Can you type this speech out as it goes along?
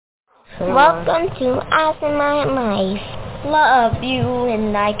Welcome to Us in My Life. Love you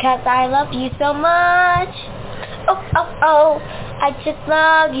and cause I love you so much. Oh, oh, oh, I just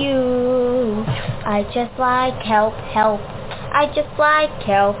love you. I just like help. I just like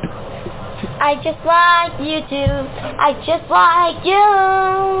help. I just like you too. I just like you.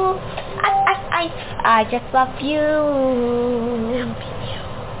 I just love you.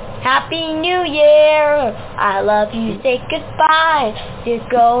 Happy New Year! I love you, say goodbye. You're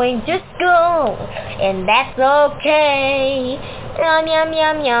going to school, and that's okay. Yum, yum,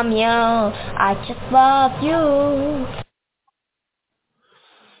 yum, yum, yum. I just love you.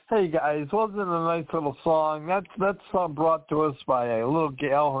 Hey guys, wasn't it a nice little song? That's brought to us by a little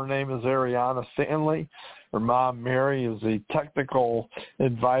gal. Her name is Ariana Stanley. Her mom, Mary, is a technical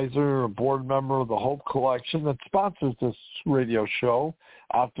advisor, a board member of the Hope Collection that sponsors this radio show,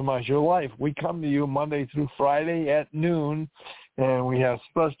 Optimize Your Life. We come to you Monday through Friday at noon, and we have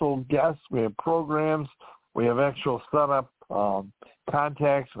special guests, we have programs, we have actual setup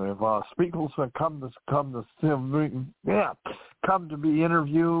contacts, we have speakers that come to be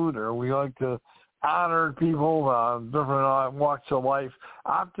interviewed, or we like to honor people, different walks of life.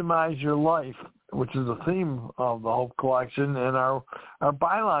 Optimize Your Life, which is the theme of the Hope Collection, and our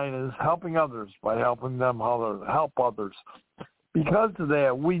byline is helping others by helping them help others. Because of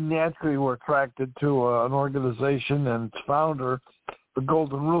that, we naturally were attracted to an organization and its founder, the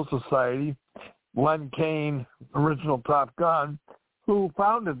Golden Rule Society, Len Kaine, original Top Gun, who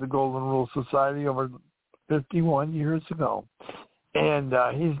founded the Golden Rule Society over 51 years ago. And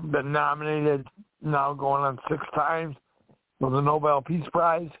he's been nominated now going on 6 times for the Nobel Peace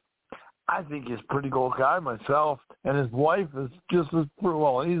Prize. I think he's a pretty cool guy myself, and his wife is just as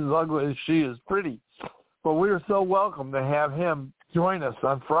well. He's as ugly as she is pretty. But we are so welcome to have him join us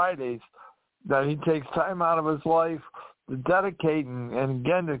on Fridays, that he takes time out of his life to dedicate and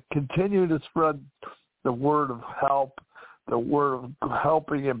again to continue to spread the word of help, the word of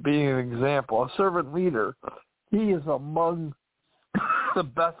helping and being an example, a servant leader. He is among the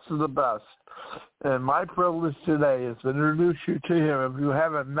best of the best. And my privilege today is to introduce you to him. If you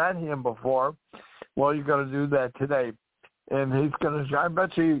haven't met him before, well, you're going to do that today. And he's going to, I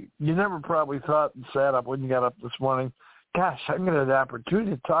bet you never probably thought and sat up when you got up this morning, gosh, I'm going to have the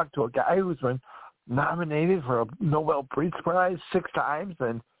opportunity to talk to a guy who's been nominated for a Nobel Peace Prize 6 times.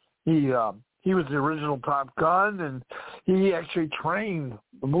 And he was the original Top Gun, and he actually trained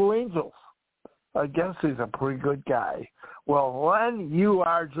the Blue Angels. I guess he's a pretty good guy. Well, Len, you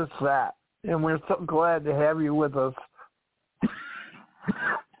are just that. And we're so glad to have you with us.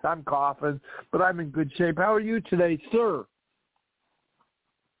 I'm coughing, but I'm in good shape. How are you today, sir?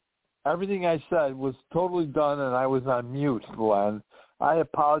 Everything I said was totally done, and I was on mute, Len. I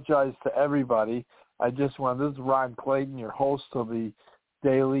apologize to everybody. This is Ron Clayton, your host of the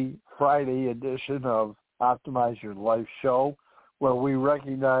daily Friday edition of Optimize Your Life show, where we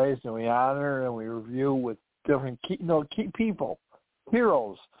recognize and we honor and we review with different key people,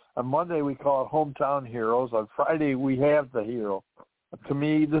 heroes. On Monday, we call it Hometown Heroes. On Friday, we have the hero. To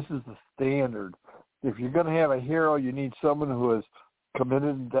me, this is the standard. If you're going to have a hero, you need someone who has committed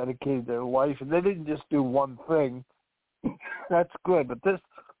and dedicated their life. And they didn't just do one thing. That's good. But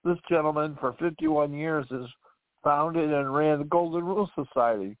this gentleman, for 51 years, has founded and ran the Golden Rule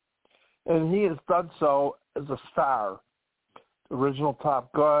Society. And he has done so as a star. Original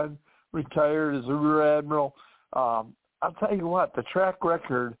Top Gun, retired as a Rear Admiral. I'll tell you what, the track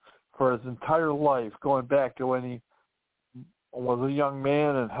record for his entire life, going back to when he was a young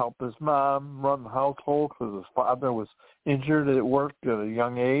man and helped his mom run the household because his father was injured at work at a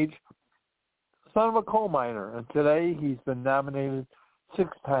young age. Son of a coal miner, and today he's been nominated 6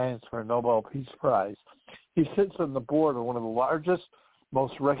 times for a Nobel Peace Prize. He sits on the board of one of the largest,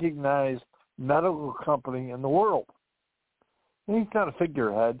 most recognized medical company in the world. And he's not a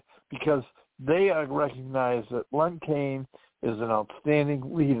figurehead because they recognize that Len Kaine is an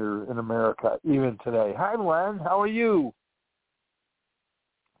outstanding leader in America, even today. Hi, Len. How are you?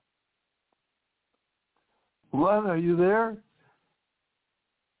 Len, are you there?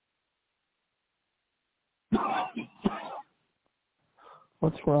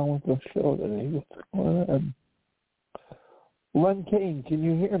 What's wrong with the show today? What's going on? Len Kaine, can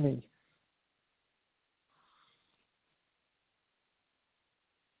you hear me?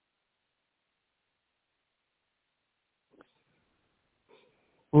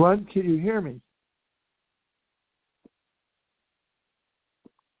 Len, can you hear me?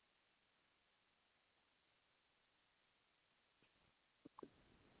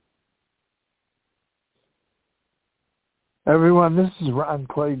 Everyone, this is Ron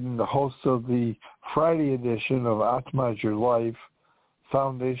Clayton, the host of the Friday edition of Optimize Your Life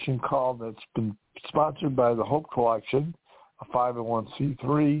foundation that's been sponsored by the Hope Collection, a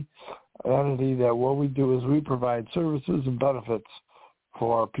 501c3 entity that what we do is we provide services and benefits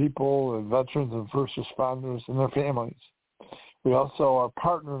for our people and veterans and first responders and their families. We also are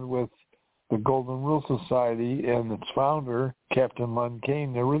partnered with the Golden Rule Society and its founder, Capt Len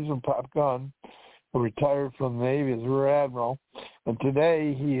Kaine, the original Top Gun, who retired from the Navy as Rear Admiral. And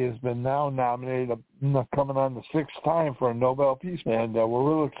today he has been now nominated, coming on the 6th time for a Nobel Peace Prize. And we're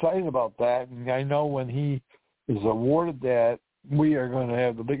really excited about that. And I know when he is awarded that, we are going to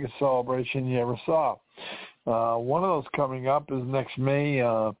have the biggest celebration you ever saw. One of those coming up is next May,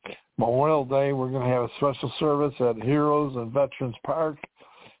 Memorial Day. We're going to have a special service at Heroes and Veterans Park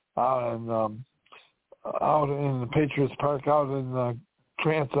out in the Patriots Park out in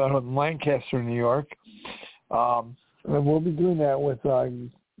Lancaster, New York. And we'll be doing that with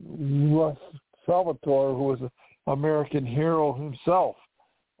Russ Salvatore, who is an American hero himself,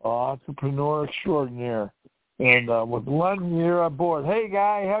 entrepreneur extraordinaire. And with Len here on board. Hey,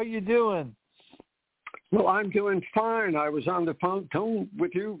 Guy, how you doing? Well, I'm doing fine. I was on the phone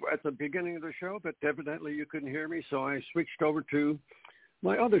with you at the beginning of the show, but evidently you couldn't hear me, so I switched over to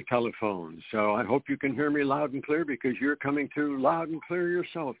my other telephone. So I hope you can hear me loud and clear, because you're coming through loud and clear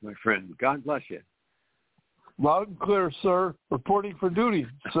yourself, my friend. God bless you. Loud and clear, sir. Reporting for duty,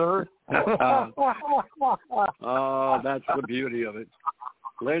 sir. Oh, that's the beauty of it.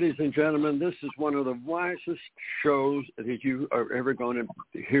 Ladies and gentlemen, this is one of the wisest shows that you are ever going to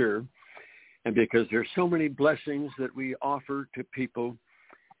hear. And because there's so many blessings that we offer to people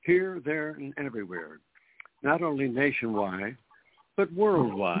here, there, and everywhere, not only nationwide, but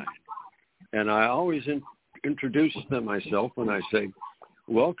worldwide. And I always introduce them myself when I say,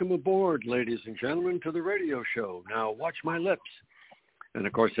 welcome aboard, ladies and gentlemen, to the radio show. Now watch my lips. And,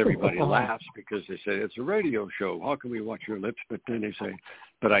 of course, everybody laughs because they say, it's a radio show. How can we watch your lips? But then they say,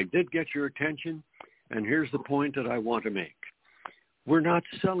 but I did get your attention, and here's the point that I want to make. We're not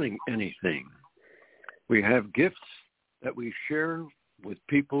selling anything. We have gifts that we share with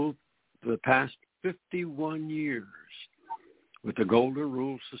people for the past 51 years with the Golden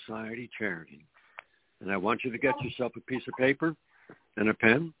Rule Society charity. And I want you to get yourself a piece of paper and a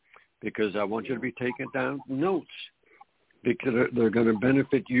pen, because I want you to be taking down notes, because they're going to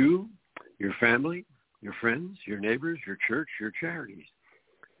benefit you, your family, your friends, your neighbors, your church, your charities.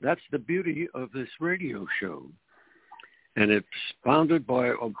 That's the beauty of this radio show. And it's founded by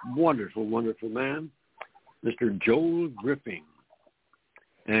a wonderful, wonderful man, Mr. Joel Griffin.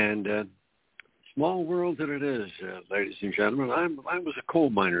 And small world that it is, ladies and gentlemen. I was a coal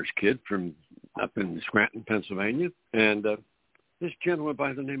miner's kid from up in Scranton, Pennsylvania. And this gentleman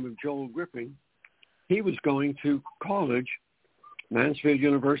by the name of Joel Griffin, he was going to college, Mansfield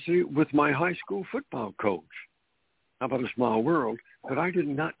University, with my high school football coach. How about a small world? But I did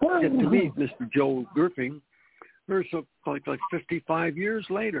not get to meet Mr. Joel Griffin for like 55 years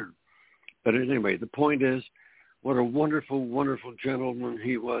later. But anyway, the point is, what a wonderful, wonderful gentleman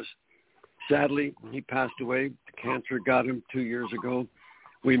he was. Sadly, he passed away. Cancer got him 2 years ago.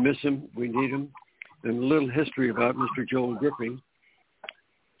 We miss him. We need him. And a little history about Mr. Joel Griffin.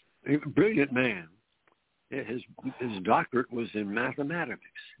 A brilliant man. His doctorate was in mathematics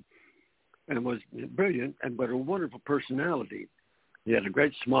and was brilliant, but a wonderful personality. He had a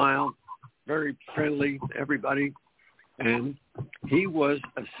great smile, very friendly to everybody, and he was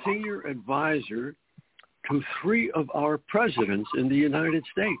a senior advisor to 3 of our presidents in the United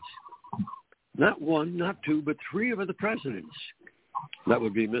States. Not 1, not 2, but 3 of the presidents. That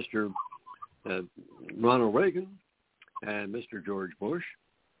would be Mr. Ronald Reagan and Mr. George Bush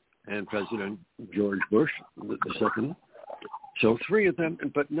and President George Bush the second. So 3 of them,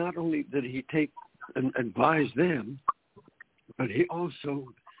 but not only did he take and advise them, but he also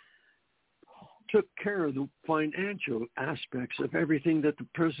took care of the financial aspects of everything that the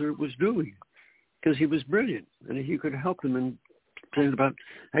president was doing, because he was brilliant and he could help them and saying about,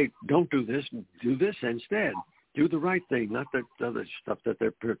 hey, don't do this instead. Do the right thing, not that other stuff that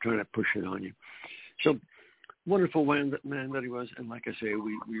they're trying to push it on you. So wonderful man that he was. And like I say,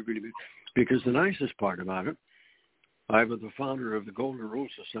 we really, because the nicest part about it, I was the founder of the Golden Rule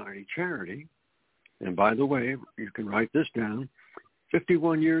Society charity. And by the way, you can write this down.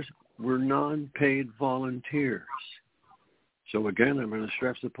 51 years, we're non-paid volunteers. So again, I'm going to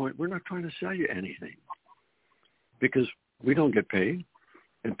stress the point, we're not trying to sell you anything, because we don't get paid.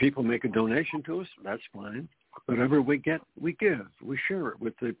 And people make a donation to us, that's fine. Whatever we get, we give. We share it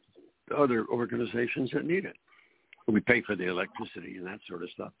with the other organizations that need it. We pay for the electricity and that sort of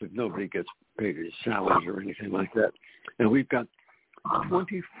stuff, but nobody gets paid his salaries or anything like that. And we've got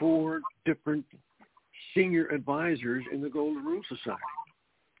 24 different senior advisors in the Golden Rule Society.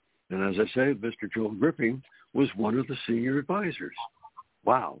 And as I say, Mr. Joel Gripping was one of the senior advisors.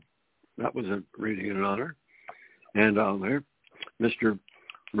 Wow. That was a really an honor. And there, Mr.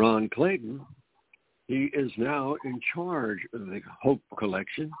 Ron Clayton, he is now in charge of the Hope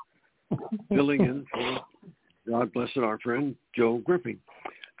Collection, filling in for, God bless it, our friend Joel Gripping.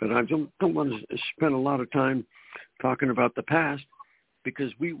 But I don't want to spend a lot of time talking about the past,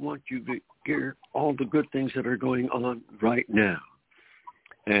 because we want you to hear all the good things that are going on right now.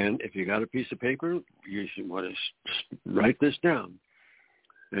 And if you got a piece of paper, you should want to write this down.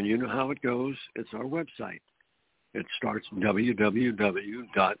 And you know how it goes. It's our website. It starts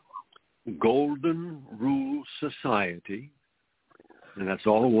www.goldenrulesociety, and that's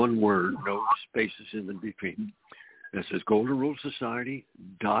all one word, no spaces in between. It says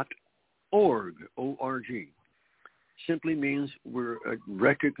goldenrulesociety.org, O-R-G. Simply means we're a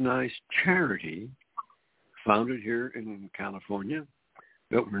recognized charity founded here in California,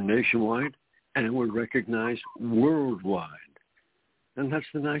 but we're nationwide, and we're recognized worldwide. And that's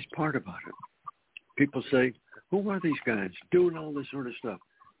the nice part about it. People say, who are these guys doing all this sort of stuff?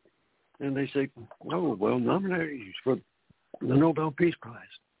 And they say, oh, well, nominees for the Nobel Peace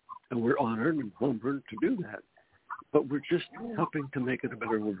Prize. And we're honored and humbled to do that. But we're just helping to make it a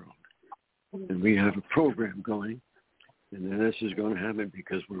better world. And we have a program going, and then this is going to happen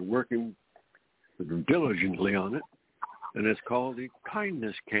because we're working diligently on it, and it's called the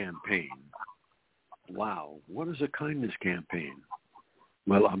Kindness Campaign. Wow, what is a kindness campaign?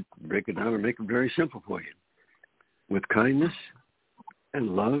 Well, I'll break it down and make it very simple for you. With kindness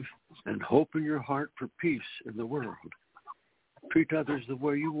and love and hope in your heart for peace in the world, treat others the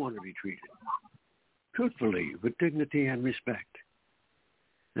way you want to be treated, truthfully, with dignity and respect.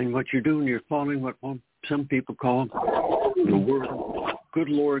 And what you're doing, you're following what some people call the word, good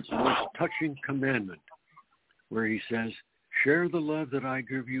Lord's most touching commandment, where he says, share the love that I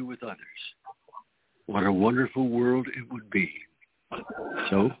give you with others. What a wonderful world it would be.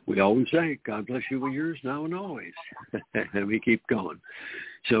 So we always say, God bless you and yours now and always. And we keep going.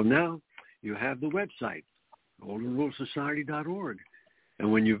 So now you have the website, goldenrulesociety.org. And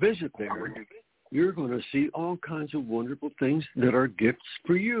when you visit there, you're going to see all kinds of wonderful things that are gifts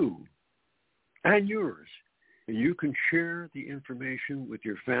for you and yours. And you can share the information with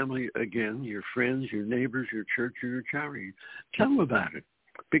your family, again, your friends, your neighbors, your church, or your charity. Tell them about it,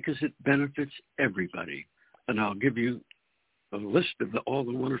 because it benefits everybody. And I'll give you a list of all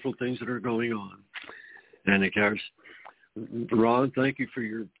the wonderful things that are going on. And of course, Ron, thank you for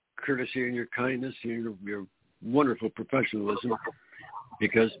your courtesy and your kindness and your wonderful professionalism,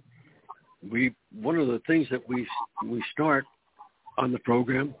 because one of the things that we start on the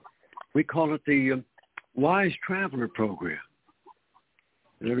program, we call it the Wise Traveler Program.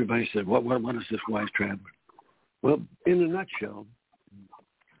 And everybody said, what is this Wise Traveler? Well, in a nutshell,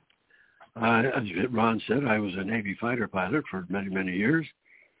 as Ron said, I was a Navy fighter pilot for many, many years.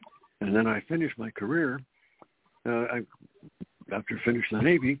 And then I finished my career. After finishing the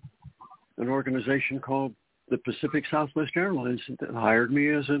Navy, an organization called the Pacific Southwest Airlines hired me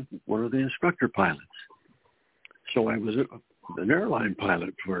as one of the instructor pilots. So I was an airline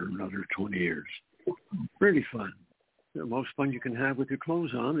pilot for another 20 years. Really fun. The most fun you can have with your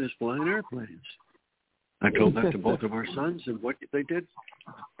clothes on is flying airplanes. I told that to both of our sons, and what they did,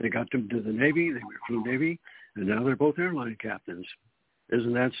 they got them to the Navy, they flew Navy, and now they're both airline captains.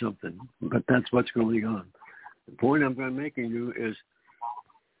 Isn't that something? But that's what's going on. The point I'm making you is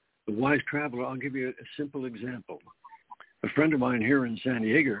the Wise Traveler. I'll give you a simple example. A friend of mine here in San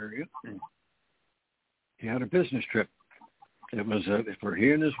Diego area, he had a business trip. It was for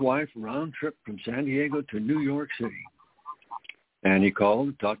he and his wife, round trip from San Diego to New York City. And he called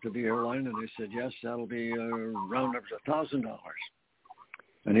and talked to the airline, and they said, yes, that'll be around $1,000.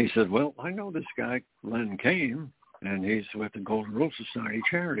 And he said, well, I know this guy, Len Kaine, and he's with the Golden Rule Society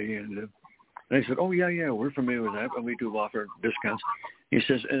charity. And they said, oh, yeah, we're familiar with that, and we do offer discounts. He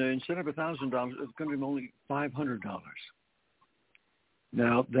says, instead of $1,000, it's going to be only $500.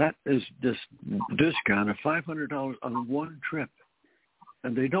 Now, that is this discount of $500 on one trip,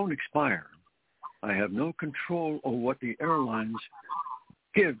 and they don't expire. I have no control over what the airlines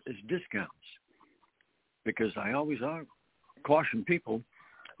give as discounts, because I always caution people,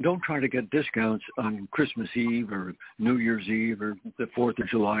 don't try to get discounts on Christmas Eve or New Year's Eve or the 4th of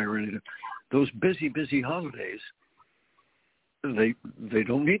July or anything. Those busy holidays, they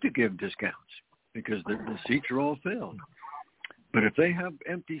don't need to give discounts because the seats are all filled. But if they have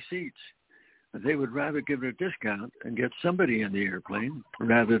empty seats, they would rather give it a discount and get somebody in the airplane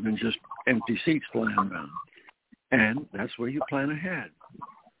rather than just empty seats flying around. And that's where you plan ahead.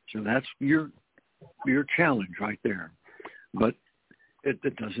 So that's your challenge right there. But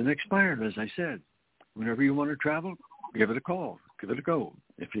It doesn't expire, as I said. Whenever you want to travel, give it a call. Give it a go.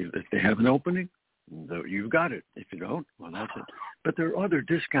 If they have an opening, you've got it. If you don't, well, that's it. But there are other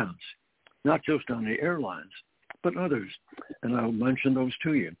discounts, not just on the airlines, but others. And I'll mention those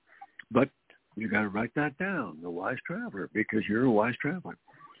to you. But you got to write that down, the Wise Traveler, because you're a wise traveler.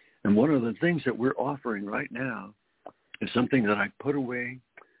 And one of the things that we're offering right now is something that I put away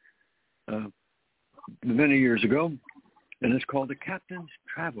many years ago, and it's called the Captain's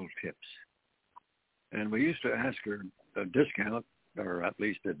Travel Tips. And we used to ask her a discount, or at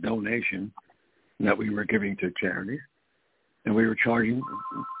least a donation that we were giving to charities, and we were charging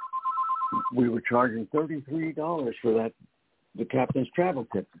 $33 for that, the Captain's Travel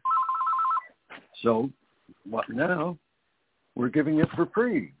Tip. So what now? We're giving it for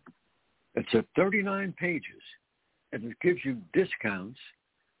free. It's at 39 pages, and it gives you discounts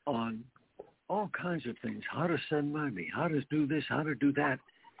on all kinds of things: how to send money, how to do this, how to do that,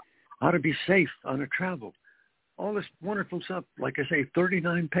 how to be safe on a travel, all this wonderful stuff. Like I say,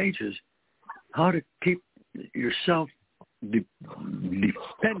 39 pages, how to keep yourself,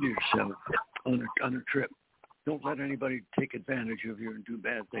 defend yourself on a trip. Don't let anybody take advantage of you and do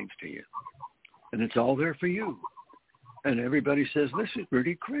bad things to you. And it's all there for you. And everybody says, this is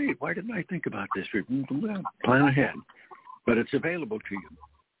really great. Why didn't I think about this? Well, plan ahead. But it's available to you.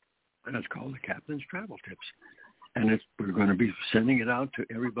 And it's called the Captain's Travel Tips. And we're going to be sending it out to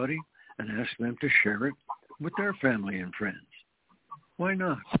everybody and ask them to share it with their family and friends. Why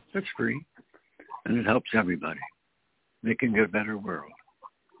not? It's free. And it helps everybody, making a better world.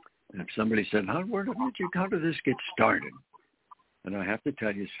 And if somebody said, how did this get started? And I have to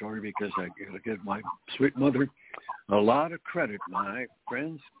tell you a story because I got to give my sweet mother a lot of credit. My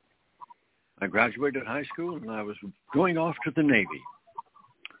friends, I graduated high school and I was going off to the Navy.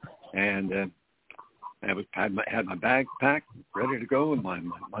 And I had my bag packed, ready to go, and my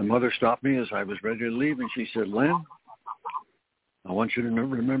mother stopped me as I was ready to leave, and she said, Len, I want you to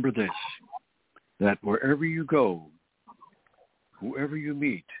remember this, that wherever you go, whoever you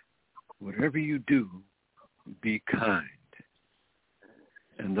meet, whatever you do, be kind.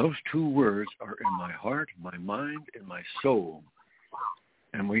 And those two words are in my heart, my mind, and my soul.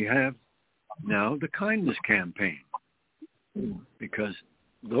 And we have now the kindness campaign, because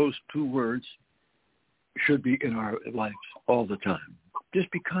those two words should be in our lives all the time. Just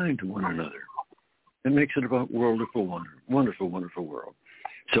be kind to one another. It makes it a wonderful, wonderful world.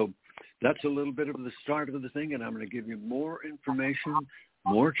 So that's a little bit of the start of the thing, and I'm going to give you more information,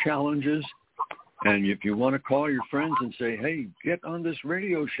 more challenges. And if you want to call your friends and say, hey, get on this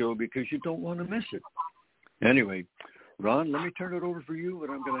radio show because you don't want to miss it. Anyway, Ron, let me turn it over for you,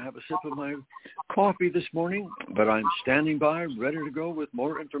 and I'm going to have a sip of my coffee this morning, but I'm standing by, ready to go with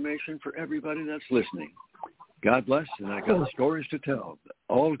more information for everybody that's listening. God bless, and I got stories to tell.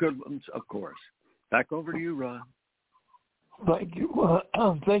 All good ones, of course. Back over to you, Ron. Thank you.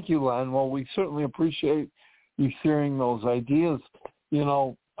 Thank you, Len. Well, we certainly appreciate you sharing those ideas. You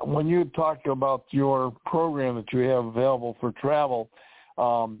know, when you talk about your program that you have available for travel,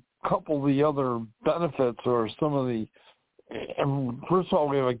 couple of the other benefits or some of the, first of all,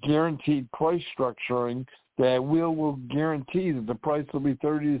 we have a guaranteed price structuring that will guarantee that the price will be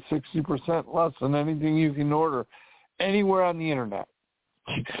 30 to 60% less than anything you can order anywhere on the internet.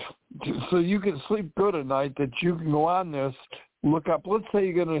 So you can sleep good at night, that you can go on this, look up, let's say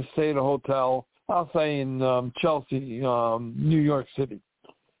you're going to stay at a hotel, I'll say in Chelsea, New York City.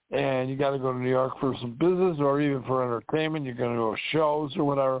 And you got to go to New York for some business or even for entertainment. You're going to go to shows or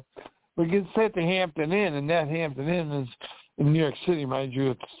whatever. We can stay at the Hampton Inn, and that Hampton Inn is in New York City, mind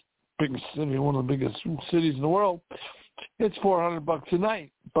you. It's biggest city, one of the biggest cities in the world. It's $400 a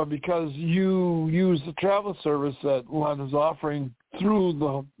night. But because you use the travel service that Len is offering through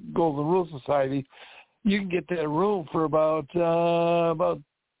the Golden Rule Society, you can get that room for about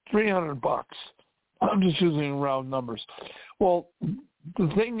 $300. I'm just using round numbers. Well, the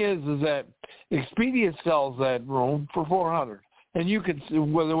thing is that Expedia sells that room for $400, and you can see,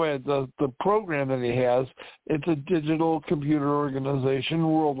 by the way, the program that he has, it's a digital computer organization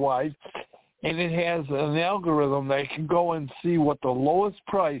worldwide, and it has an algorithm that can go and see what the lowest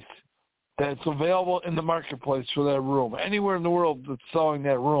price that's available in the marketplace for that room. Anywhere in the world that's selling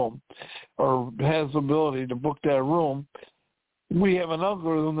that room or has the ability to book that room, we have an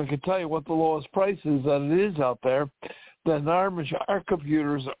algorithm that can tell you what the lowest price is that it is out there. Then our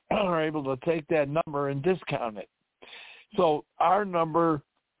computers are able to take that number and discount it. So our number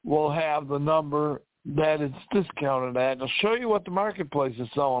will have the number that it's discounted at. It'll show you what the marketplace is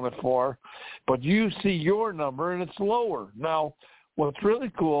selling it for, but you see your number and it's lower. Now, what's really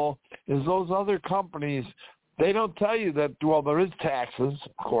cool is those other companies, They don't tell you that, well, there is taxes,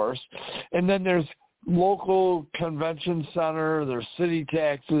 of course, and then there's local convention center, there's city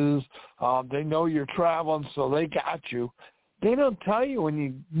taxes. They know you're traveling, so they got you. They don't tell you when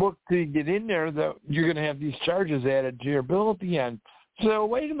you book to get in there that you're going to have these charges added to your bill at the end. So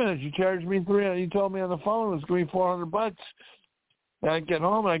wait a minute, you charged me $300. You told me on the phone it was going to be $400. And I get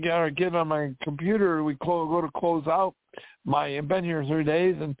home and I got to get on my computer. We go to close out. I've been here 3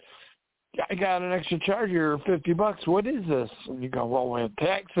 days and I got an extra charge here of $50. What is this? And you go, well, we have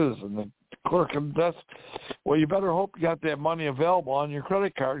taxes. And the clerk of the desk, well, you better hope you got that money available on your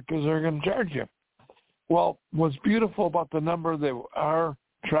credit card because they're going to charge you. Well, what's beautiful about the number that our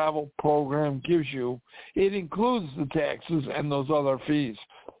travel program gives you, it includes the taxes and those other fees.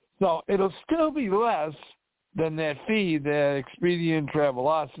 So it'll still be less than that fee that Expedia,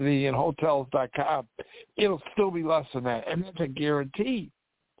 Travelocity, and Hotels.com. It'll still be less than that, and that's a guarantee.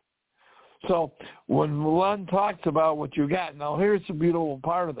 So when Len talks about what you got, now here's the beautiful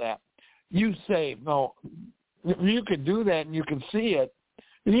part of that. You save. Now, you can do that and you can see it.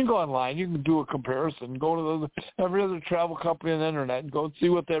 And you can go online. You can do a comparison. Go to every other travel company on the internet and go and see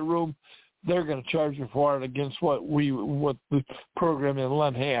what that room they're going to charge you for it against what the program in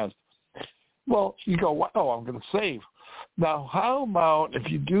Len has. Well, you go, wow, I'm going to save. Now, how about if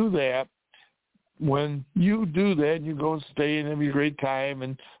you do that? When you do that, you go and stay and have a great time,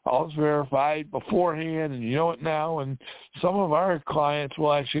 and all is verified beforehand, and you know it now. And some of our clients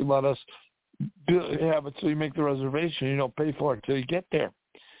will actually let us have it so you make the reservation. You don't pay for it until you get there.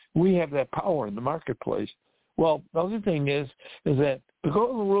 We have that power in the marketplace. Well, the other thing is that the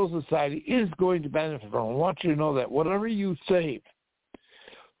Golden Rule Society is going to benefit from it. I want you to know that whatever you save,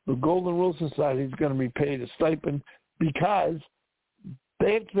 the Golden Rule Society is going to be paid a stipend because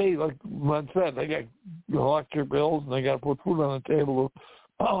they have to pay, like Len said, they got electric bills and they got to put food on the table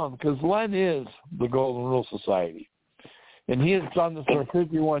because Len is the Golden Rule Society. And he has done this for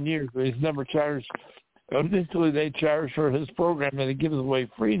 51 years, but he's never charged. Initially, they charge for his program that he gives away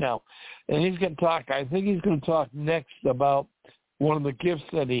free now. And he's going to talk, I think he's going to talk next about one of the gifts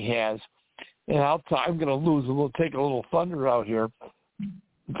that he has. And I'm going to take a little thunder out here.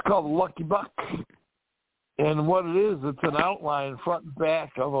 It's called the Lucky Buck. And what it is, it's an outline front and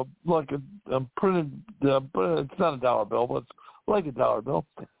back of a printed, it's not a dollar bill, but it's like a dollar bill.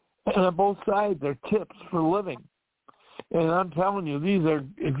 And on both sides are tips for living. And I'm telling you,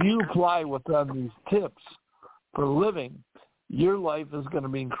 if you apply what's on these tips for living, your life is going to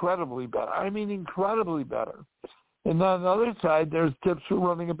be incredibly better. I mean, incredibly better. And on the other side, there's tips for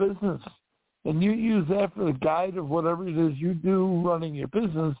running a business. And you use that for the guide of whatever it is you do running your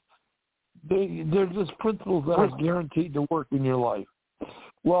business. They're just principles that are guaranteed to work in your life.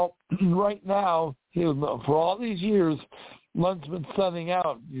 Well, right now, for all these years, Len's been sending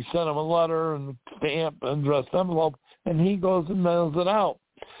out. You send him a letter and a stamp and addressed envelope, and he goes and mails it out.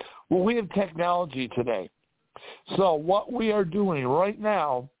 Well, we have technology today. So what we are doing right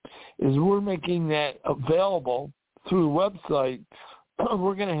now is we're making that available through the website.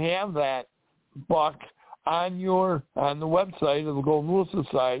 We're going to have that buck on the website of the Golden Rule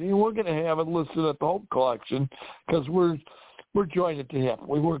Society, and we're going to have it listed at the Hope Collection because we're joined at the hip.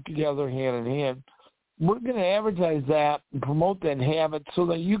 We work together hand in hand. We're going to advertise that and promote that and have it so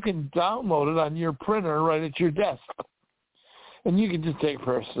that you can download it on your printer right at your desk. And you can just take a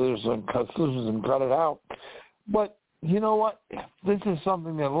pair of scissors and cut it out. But you know what? This is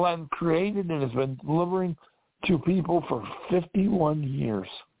something that Len created and has been delivering to people for 51 years.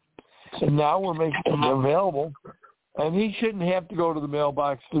 And now we're making it available. And he shouldn't have to go to the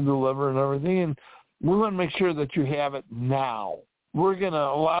mailbox to deliver and everything. And we want to make sure that you have it now. We're going to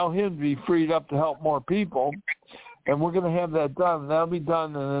allow him to be freed up to help more people. And we're going to have that done. That'll be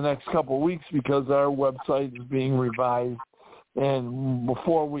done in the next couple of weeks because our website is being revised. And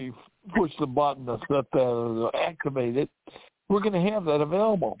before we push the button to set that or activate it, we're going to have that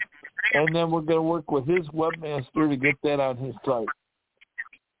available. And then we're going to work with his webmaster to get that on his site.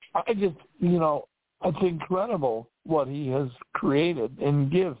 I just, it's incredible what he has created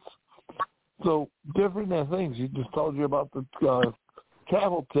and gives. So different things. He just told you about the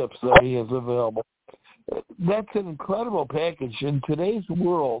travel tips that he has available. That's an incredible package. In today's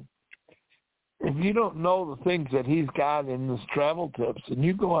world, if you don't know the things that he's got in his travel tips, and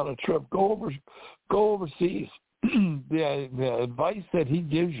you go on a trip, go overseas, the advice that he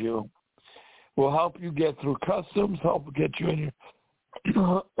gives you will help you get through customs, help get you in your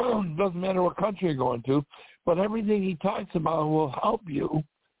doesn't matter what country you're going to, but everything he talks about will help you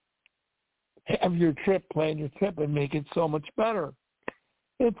have your trip, plan your trip, and make it so much better.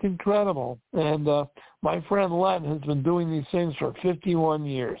 It's incredible. And my friend Len has been doing these things for 51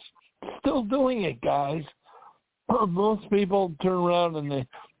 years. Still doing it, guys. most people turn around and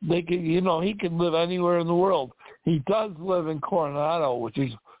they can, you know, he can live anywhere in the world. He does live in Coronado, which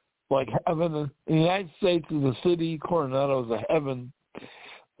is like heaven. In the United States is a city. Coronado is a heaven.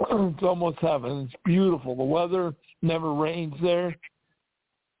 It's almost heaven. It's beautiful. The weather never rains there.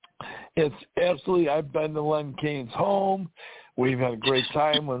 It's absolutely, I've been to Len Kaine's home. We've had a great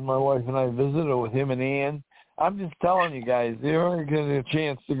time when my wife and I visited with him and Ann. I'm just telling you guys, if you're ever getting a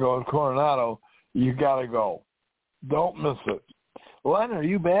chance to go to Coronado, you got to go. Don't miss it. Len, are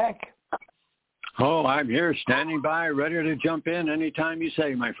you back? Oh, I'm here standing by, ready to jump in anytime you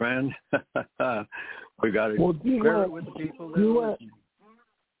say, my friend. We got to share it with the people that are listening.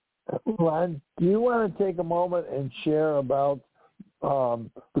 Len, do you want to take a moment and share about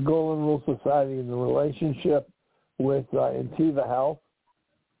the Golden Rule Society and the relationship with Intiva Health?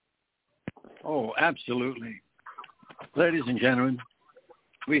 Oh, absolutely. Ladies and gentlemen,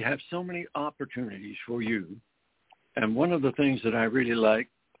 we have so many opportunities for you. And one of the things that I really like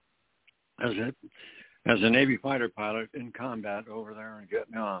as a Navy fighter pilot in combat over there in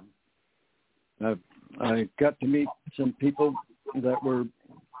Vietnam, I got to meet some people that were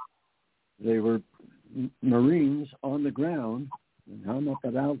Marines on the ground, and I'm up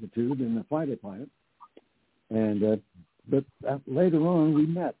at altitude in the fighter pilot. And but later on we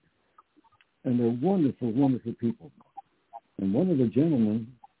met, and they're wonderful, wonderful people. And one of the gentlemen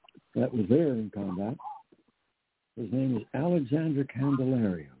that was there in combat, his name is Alexander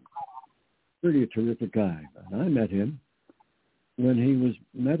Candelario. Pretty a terrific guy. And I met him when he was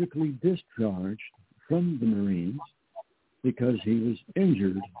medically discharged from the Marines because he was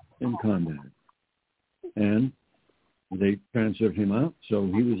injured in combat. And they transferred him out. So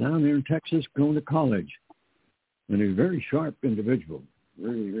he was down there in Texas going to college. And he's a very sharp individual,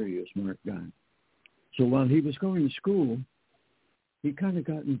 really, really a smart guy. So while he was going to school, he kind of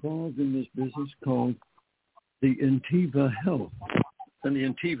got involved in this business called the Intiva Health. And the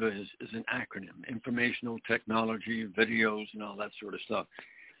Intiva is an acronym, informational technology, videos, and all that sort of stuff.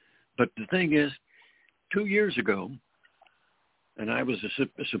 But the thing is, 2 years ago, and I was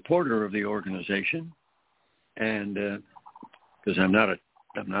a supporter of the organization, and because I'm not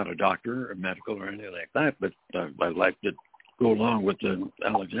a doctor or medical or anything like that, but I like to go along with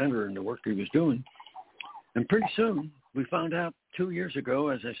Alexander and the work he was doing. And pretty soon, we found out 2 years ago,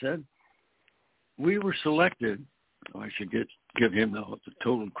 as I said, we were selected. I should give him the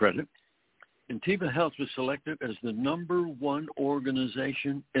total credit. Intiva Health was selected as the #1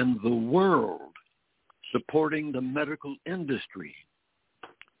 organization in the world supporting the medical industry.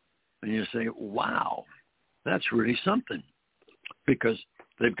 And you say, wow, that's really something. Because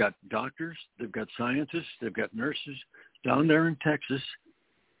they've got doctors, they've got scientists, they've got nurses down there in Texas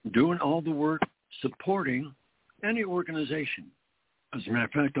doing all the work supporting any organization. As a matter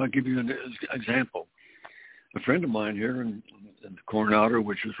of fact, I'll give you an example. A friend of mine here in Coronado,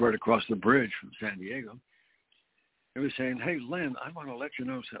 which is right across the bridge from San Diego, he was saying, hey, Len, I want to let you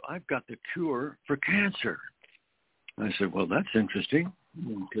know, so I've got the cure for cancer. And I said, well, that's interesting,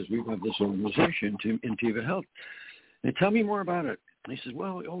 because we have this organization, Intiva Health. And tell me more about it. And he says,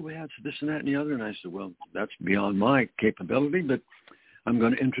 well, we had this and that and the other. And I said, well, that's beyond my capability, but I'm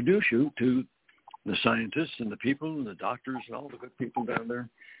going to introduce you to the scientists and the people and the doctors and all the good people down there.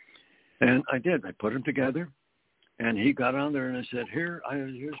 And I did. I put them together. And he got on there and I said, here's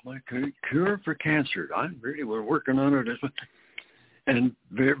my cure for cancer. We're working on it. And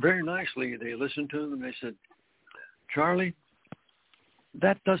very, very nicely, they listened to him and they said, Charlie,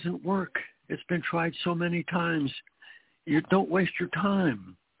 that doesn't work. It's been tried so many times. You don't waste your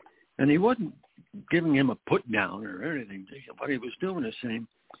time. And he wasn't giving him a put down or anything. What he was doing is saying,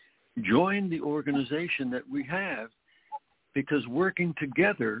 join the organization that we have, because working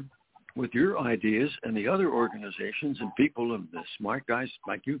together with your ideas and the other organizations and people and the smart guys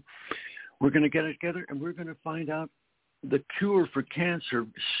like you, we're going to get it together and we're going to find out the cure for cancer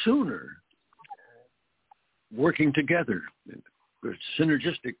sooner, working together. A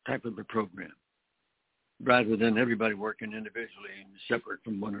synergistic type of a program, rather than everybody working individually and separate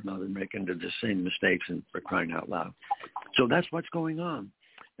from one another, making the same mistakes and for crying out loud. So that's what's going on.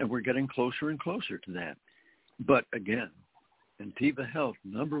 And we're getting closer and closer to that. But again, Intiva Health,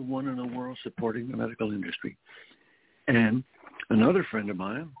 #1 in the world supporting the medical industry. And another friend of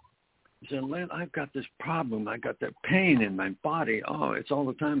mine said, Len, I've got this problem. I got that pain in my body. Oh, it's all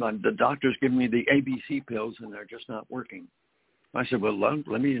the time. The doctor's giving me the ABC pills and they're just not working. I said, well,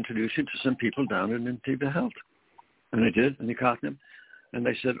 let me introduce you to some people down in Intiva Health. And I did, and they caught them. And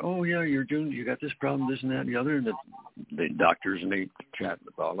they said, oh, yeah, you got this problem, this and that and the other. And the doctors, and they chatted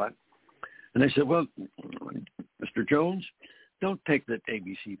about all that. And they said, well, Mr. Jones, don't take that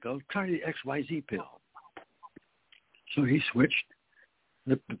ABC pill. Try the XYZ pill. So he switched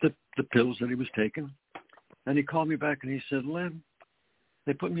the pills that he was taking. And he called me back and he said, Len,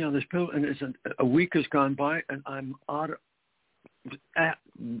 they put me on this pill, and a week has gone by, and I'm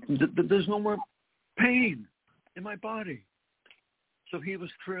there's no more pain in my body. So he was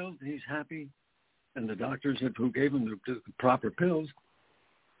thrilled. He's happy. And the doctors who gave him the proper pills,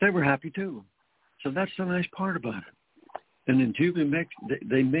 they were happy too. So that's the nice part about it. And in Cuba,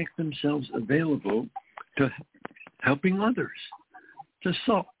 they make themselves available to helping others, to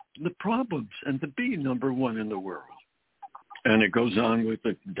solve the problems, and to be number one in the world. And it goes on with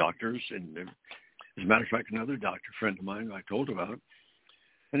the doctors. And as a matter of fact, another doctor friend of mine I told about,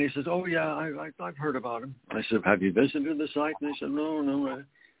 and he says, oh, yeah, I've heard about him. I said, have you visited the site? And he said, no.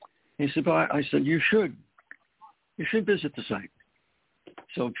 He said, but I said, you should visit the site.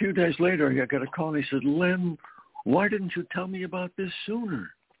 So a few days later, I got a call. And he said, Len, why didn't you tell me about this sooner?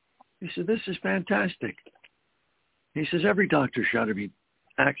 He said, this is fantastic. He says, every doctor should have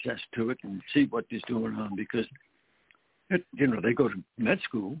access to it and see what is going on, because, they go to med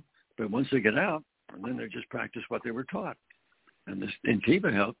school, but once they get out, and then they just practice what they were taught. And this in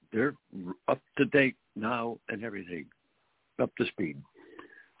Kiva Health, they're up to date now and everything, up to speed.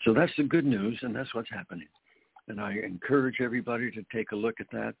 So that's the good news, and that's what's happening. And I encourage everybody to take a look at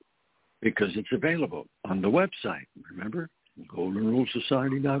that, because it's available on the website. Remember,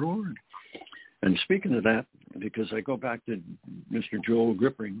 goldenrulesociety.org. And speaking of that, because I go back to Mr. Joel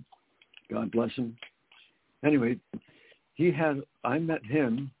Gripping, God bless him. Anyway, I met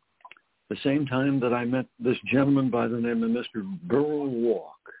him the same time that I met this gentleman by the name of Mr. Burl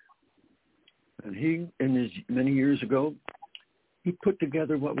Walk. And he, many years ago, he put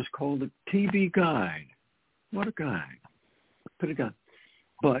together what was called a TB guide. What a guide. Put it down.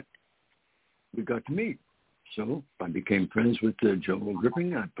 But we got to meet. So I became friends with Joel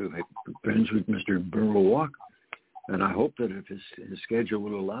Gripping. I became friends with Mr. Burl Walk. And I hope that if his schedule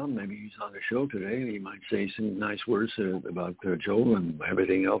will allow, maybe he's on the show today, he might say some nice words about Joel and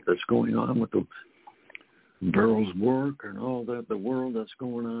everything else that's going on with the Burl's work and all that, the world that's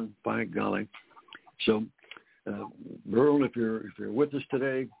going on. By golly. So, Burl, if you're with us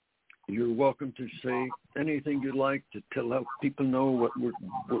today, you're welcome to say anything you'd like to let people know what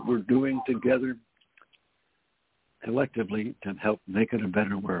we're doing together collectively to help make it a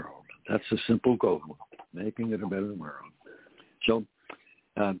better world. That's a simple goal, making it a better world. So,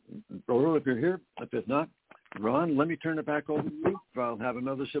 Burl, if you're here, if not, Ron, let me turn it back over to you. I'll have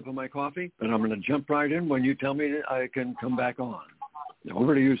another sip of my coffee, and I'm going to jump right in when you tell me that I can come back on.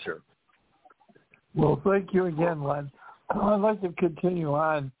 Over to you, sir. Well, thank you again, Len. I'd like to continue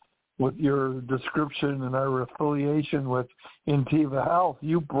on with your description and our affiliation with Intiva Health.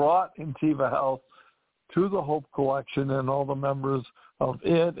 You brought Intiva Health to the Hope Collection and all the members of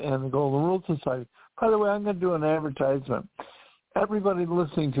it and the Golden Rule Society. By the way, I'm going to do an advertisement. Everybody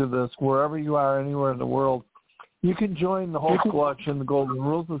listening to this, wherever you are, anywhere in the world, you can join the Hope Collection, the Golden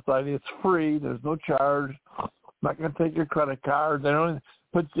Rule Society. It's free. There's no charge. I'm not going to take your credit card.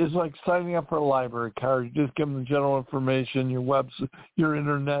 But it's like signing up for a library card. You just give them the general information, your website, your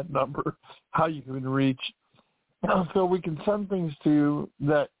internet number, how you can reach. So we can send things to you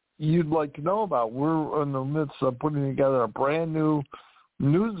that you'd like to know about. We're in the midst of putting together a brand new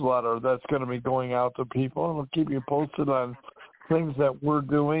newsletter that's going to be going out to people, and we'll keep you posted on things that we're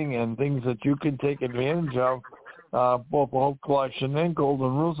doing and things that you can take advantage of, both the Hope Collection and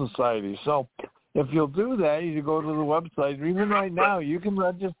Golden Rule Society. So if you'll do that, you go to the website. Even right now, you can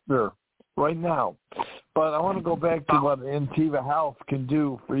register right now. But I want to go back to what Intiva Health can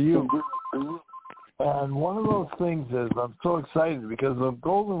do for you. And one of those things is I'm so excited because the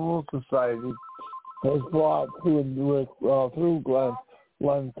Golden Rule Society has brought, through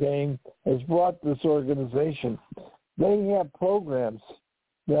Len Kaine, has brought this organization. They have programs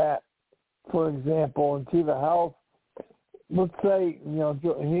that, for example, Intiva Health, let's say,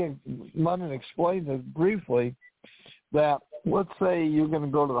 Len explained it briefly, that let's say you're going to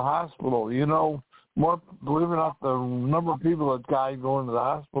go to the hospital. More, believe it or not, the number of people that die going to the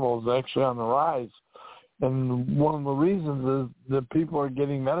hospital is actually on the rise. And one of the reasons is that people are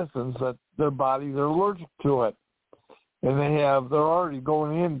getting medicines that their bodies are allergic to it. And they're already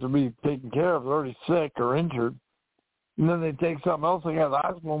going in to be taken care of. They're already sick or injured. And then they take something else, they go to the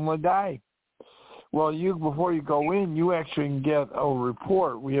hospital and they die. Well, before you go in, you actually can get a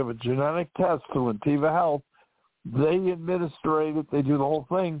report. We have a genetic test through Intiva Health. They administer it. They do the whole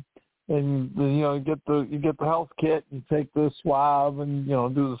thing. And you get the health kit. You take the swab and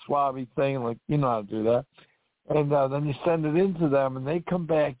do the swabby thing, like you know how to do that. And then you send it in to them, and they come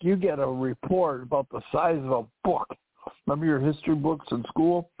back. You get a report about the size of a book. Remember your history books in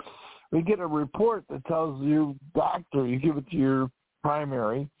school? they get a report that tells your doctor, you give it to your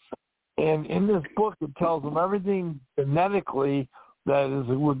primary, and in this book it tells them everything genetically that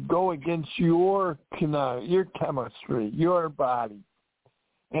would go against your chemistry, your body.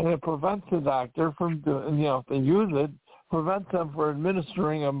 And it prevents the doctor from doing, if they use it, prevents them from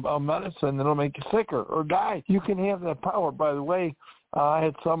administering a medicine that'll make you sicker or die. You can have that power. By the way, I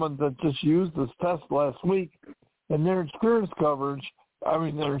had someone that just used this test last week, and their insurance coverage,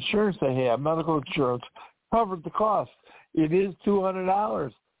 their insurance they have, medical insurance, covered the cost. It is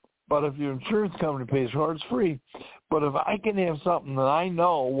 $200. But if your insurance company pays for it, it's free. But if I can have something that I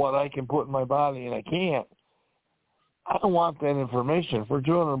know what I can put in my body and I can't, I don't want that information. For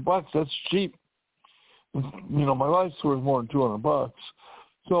 $200, that's cheap. My life's worth more than $200.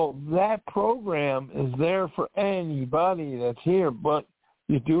 So that program is there for anybody that's here, but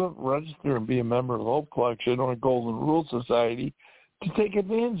you do have to register and be a member of the Hope Collection or Golden Rule Society to take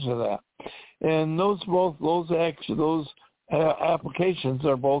advantage of that. And those applications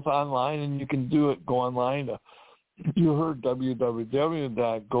are both online, and you can go online to, you heard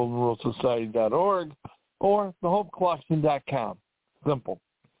www.goldenrulesociety.org or thehopecollection.com. Simple.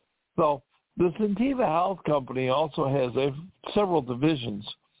 So this Intiva Health Company also has several divisions.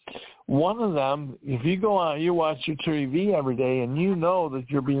 One of them, if you go on, you watch your TV every day, and you know that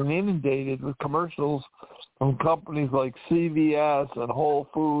you're being inundated with commercials from companies like CVS and Whole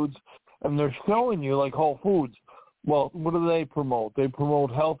Foods, and they're showing you like Whole Foods. Well, what do they promote? They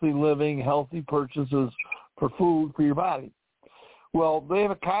promote healthy living, healthy purchases for food for your body. Well, they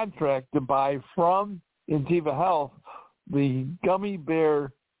have a contract to buy from Intiva Health the gummy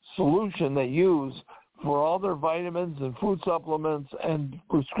bear solution they use for all their vitamins and food supplements and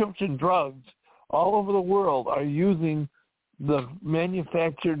prescription drugs all over the world are using the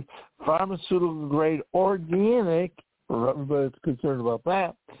manufactured pharmaceutical-grade organic, for everybody that's concerned about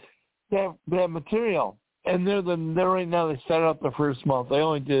that material. And they're right now, they started out the first month. They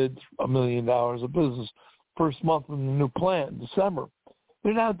only did $1 million of business first month in the new plant in December.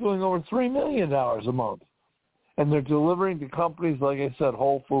 They're now doing over $3 million a month. And they're delivering to companies, like I said,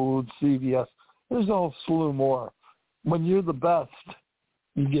 Whole Foods, CVS. There's a whole slew more. When you're the best,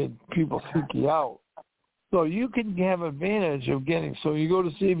 you get people seek you out. So you can have advantage of getting, so you go to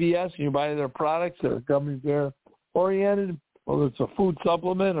CVS and you buy their products that are gummy bear oriented, whether it's a food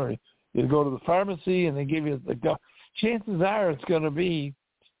supplement or you go to the pharmacy and they give you chances are it's going to be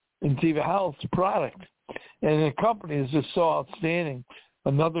Intiva Health's product. And the company is just so outstanding.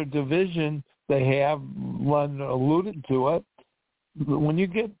 Another division they have, Len alluded to it, when you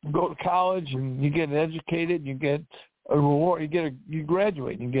go to college and you get educated, you get a reward, you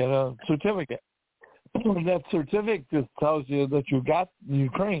graduate, you get a certificate. That certificate just tells you that you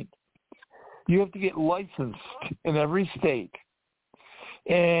trained. You have to get licensed in every state.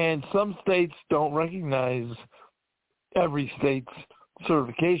 And some states don't recognize every state's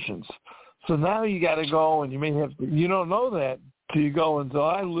certifications. So now you got to go, and you don't know that till you go and say,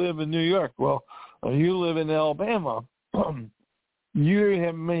 I live in New York. Well, you live in Alabama.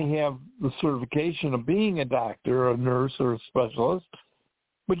 You may have the certification of being a doctor, or a nurse, or a specialist,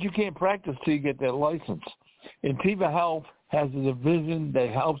 but you can't practice till you get that license. Intiva Health has a division that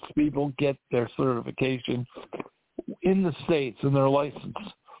helps people get their certification in the states and their license,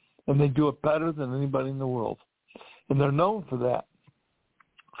 and they do it better than anybody in the world, and they're known for that.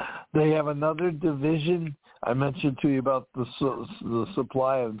 They have another division. I mentioned to you about the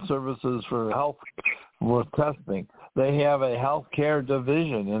supply of services for health for testing. They have a healthcare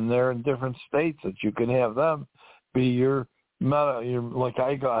division, and they're in different states that you can have them be your like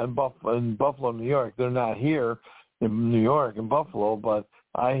I got in Buffalo, New York. They're not here in New York and Buffalo, but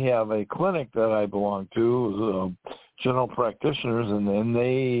I have a clinic that I belong to, general practitioners, and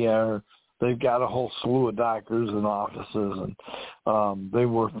they've got a whole slew of doctors and offices, and they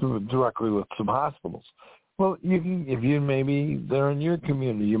work directly with some hospitals. Well, if maybe they're in your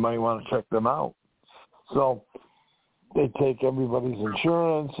community, you might want to check them out. So they take everybody's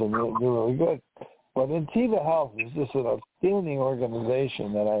insurance, and they're really good. But Intiva Health is just an outstanding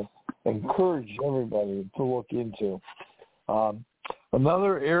organization that I encourage everybody to look into.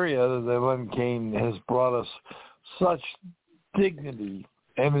 Another area that Len Kaine has brought us such dignity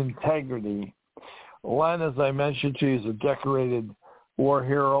and integrity. Len, as I mentioned to you, is a decorated war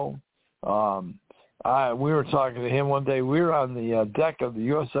hero. We were talking to him one day. We were on the deck of the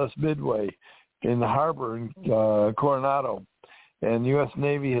USS Midway in the harbor in Coronado, and the U.S.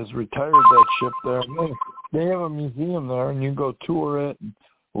 Navy has retired that ship there. They have a museum there, and you can go tour it.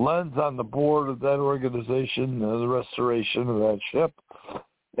 Len's on the board of that organization, the restoration of that ship.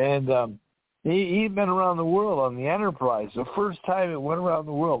 And He'd been around the world on the Enterprise. The first time it went around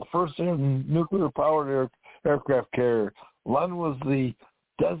the world, the first nuclear-powered aircraft carrier. Len was the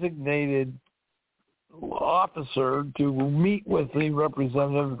designated officer to meet with the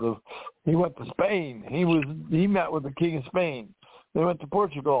representatives. He went to Spain. He met with the King of Spain. They went to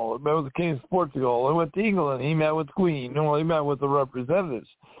Portugal. He met with the King of Portugal. They went to England. He met with the Queen. No, he met with the representatives.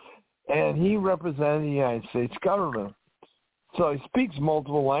 And he represented the United States government. So he speaks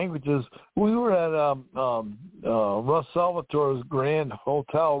multiple languages. We were at Russ Salvatore's Grand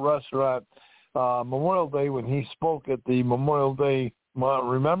Hotel Restaurant Memorial Day when he spoke at the Memorial Day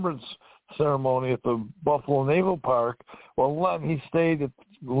Remembrance Ceremony at the Buffalo Naval Park. Well, he stayed at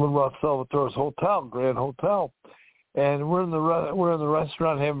Russ Salvatore's hotel, Grand Hotel, and we're in the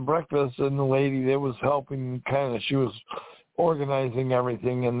restaurant having breakfast, and the lady that was helping, she was organizing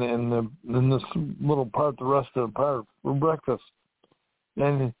everything in this little part, the rest of the part for breakfast.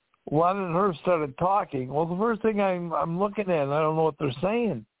 And Len and her started talking. Well, the first thing I'm looking at, and I don't know what they're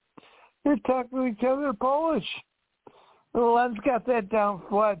saying. They're talking to each other Polish. Well, Len's got that down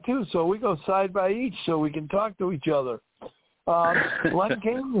flat too, so we go side by each so we can talk to each other. Len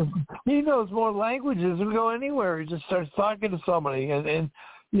Kaine, he knows more languages than we go anywhere. He just starts talking to somebody, and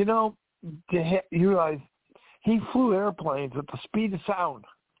you realize he flew airplanes at the speed of sound,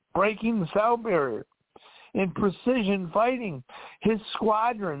 breaking the sound barrier, in precision fighting. His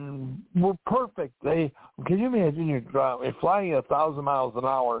squadron were perfect. Can you imagine you're flying at 1,000 miles an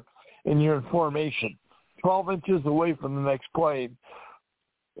hour and you're in formation, 12 inches away from the next plane.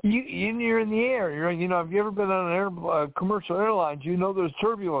 You're in the air. If you ever been on commercial airlines, there's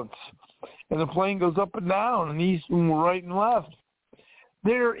turbulence, and the plane goes up and down, and east and right and left.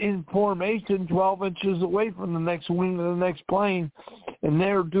 They're in formation 12 inches away from the next wing of the next plane, and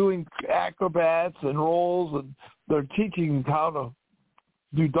they're doing acrobats and rolls, and they're teaching how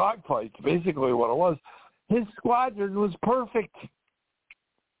to do dogfights, basically what it was. His squadron was perfect.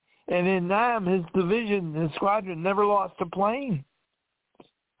 And in Nam, his squadron never lost a plane.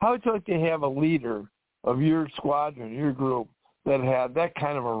 How would you like to have a leader of your squadron, your group, that had that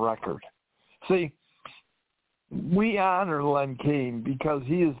kind of a record? See, we honor Len Kaine because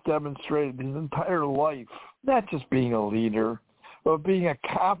he has demonstrated his entire life, not just being a leader, but being a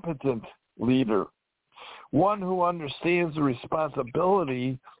competent leader, one who understands the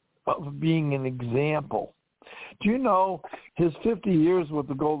responsibility of being an example. Do you know his 50 years with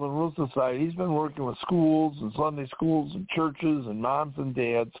the Golden Rule Society, he's been working with schools and Sunday schools and churches and moms and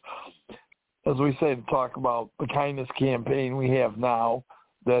dads, as we say, to talk about the kindness campaign we have now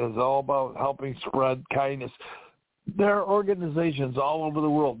that is all about helping spread kindness. There are organizations all over the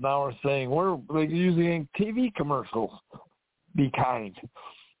world now are saying, we're using TV commercials, be kind.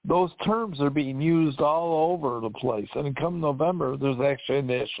 Those terms are being used all over the place. And come November, there's actually a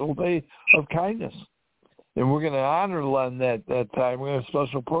National Day of Kindness. And we're going to honor Len that time. We're going to have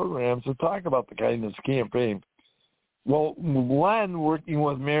special programs to talk about the kindness campaign. Well, Len, working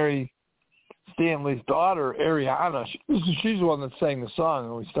with Mary Stanley's daughter, Ariana, she's the one that sang the song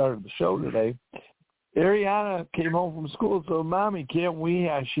when we started the show today. Ariana came home from school and said, Mommy, can't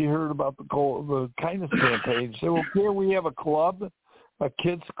we? She heard about the kindness campaign. She said, well, can't we have a club, a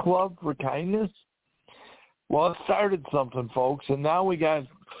kids club for kindness? Well, it started something, folks, and now we got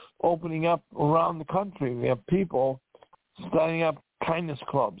opening up around the country. We have people starting up kindness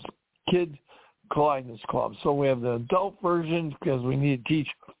clubs, kid kindness clubs. So we have the adult version because we need to teach.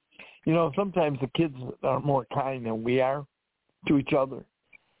 Sometimes the kids are more kind than we are to each other.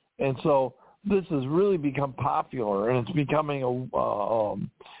 And so this has really become popular, and it's becoming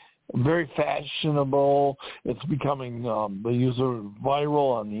very fashionable. It's becoming the user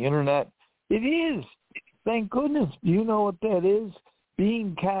viral on the internet. It is. Thank goodness. Do you know what that is?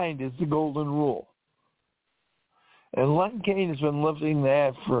 Being kind is the golden rule. And Len Kaine has been living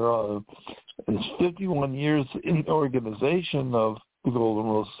that for his 51 years in the organization of the Golden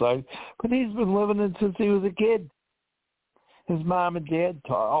Rule Society, but he's been living it since he was a kid. His mom and dad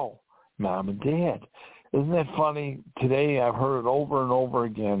taught. Mom and dad. Isn't that funny? Today I've heard it over and over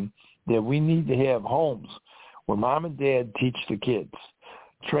again that we need to have homes where mom and dad teach the kids,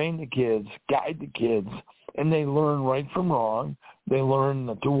 train the kids, guide the kids, and they learn right from wrong. They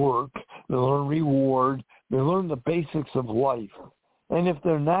learn to work. They learn reward. They learn the basics of life. And if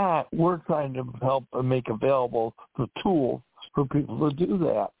they're not, we're trying to help and make available the tools for people to do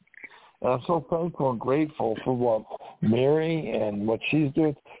that. And I'm so thankful and grateful for what Mary and what she's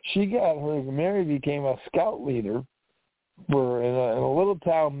doing. Mary became a scout leader in a little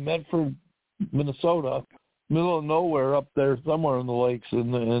town, Medford, Minnesota, middle of nowhere up there, somewhere in the lakes,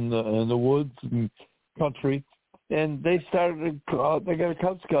 in the woods and country. and they started. They got a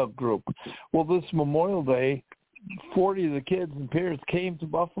Cub Scout group. Well, this Memorial Day, 40 of the kids and peers came to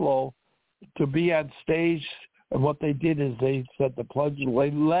Buffalo to be on stage, and what they did is they said they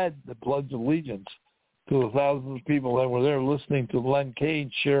led the Pledge of Allegiance to the thousands of people that were there listening to Len Kaine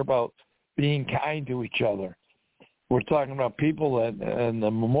share about being kind to each other. We're talking about people that, and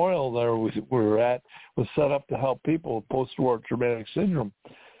the memorial there we were at was set up to help people with post-war traumatic syndrome.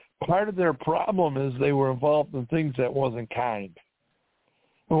 Part of their problem is they were involved in things that wasn't kind.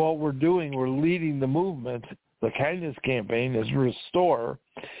 And what we're doing, we're leading the movement. The kindness campaign is restore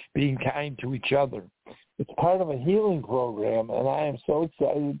being kind to each other. It's part of a healing program, and I am so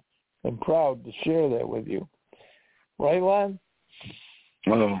excited and proud to share that with you. Right, Len?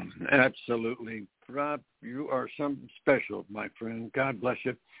 Oh, absolutely. Rob, you are something special, my friend. God bless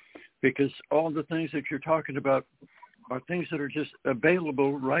you, because all the things that you're talking about are things that are just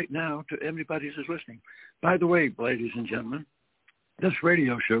available right now to everybody who's listening. By the way, ladies and gentlemen, this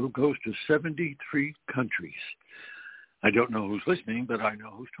radio show goes to 73 countries. I don't know who's listening, but I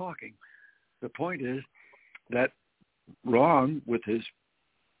know who's talking. The point is that Ron, with his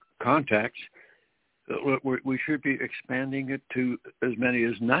contacts, we should be expanding it to as many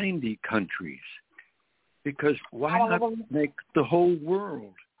as 90 countries, because why not make the whole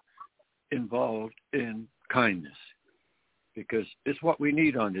world involved in kindness? Because it's what we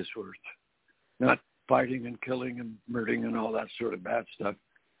need on this earth, not fighting and killing and murdering and all that sort of bad stuff,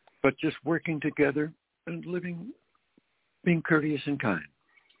 but just working together and living, being courteous and kind.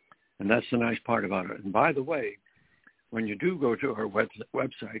 And that's the nice part about it. And by the way, when you do go to our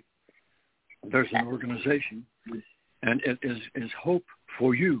website, there's an organization, and it is Hope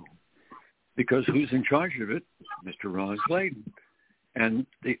for You, because who's in charge of it? Mr. Ron Clayton. And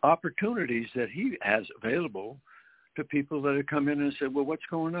the opportunities that he has available to people that have come in and said, well, what's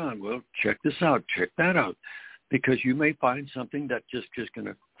going on? Well, check this out, check that out, because you may find something that just going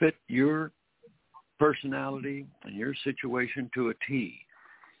to fit your personality and your situation to a T.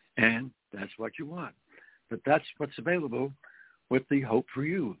 And that's what you want. But that's what's available with the Hope for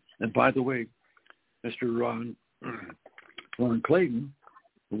You. And by the way, Mr. Ron Clayton,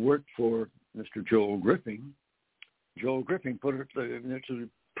 who worked for Mr. Joel Griffin put the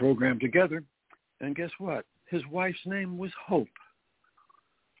program together, and guess what? His wife's name was Hope.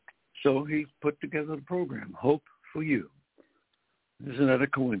 So he put together the program, Hope for You. Isn't that a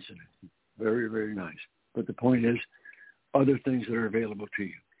coincidence? Very, very nice. But the point is, other things that are available to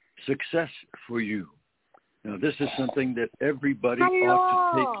you. Success for You. Now, this is something that everybody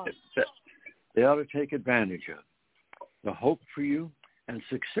ought to take advantage of. The Hope for You and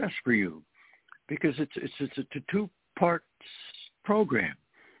Success for You, because it's a two-part program.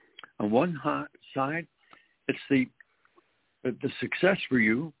 On one side, it's the Success for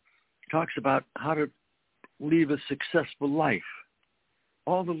You talks about how to live a successful life.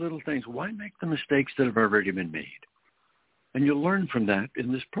 All the little things. Why make the mistakes that have already been made? And you'll learn from that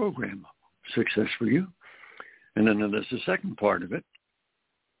in this program, Success for You. And then there's the second part of it,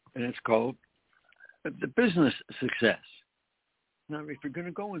 and it's called the business success. Now, if you're going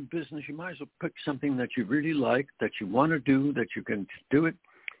to go in business, you might as well pick something that you really like, that you want to do, that you can do it,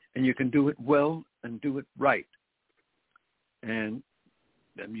 and you can do it well and do it right. And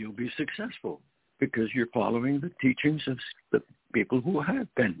then you'll be successful because you're following the teachings of the people who have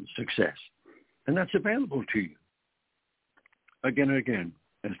been success. And that's available to you. Again and again,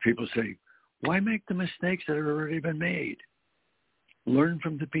 as people say, why make the mistakes that have already been made? Learn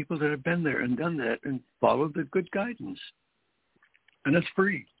from the people that have been there and done that and follow the good guidance. And it's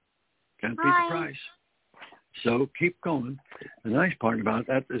free. Can't beat the price. So keep going. The nice part about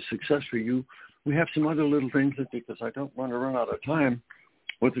that is Success for You. We have some other little things that, because I don't want to run out of time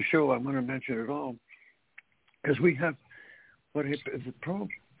with the show, I want to mention it all. Because we have what is the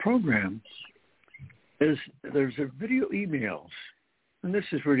program is there's a video emails. And this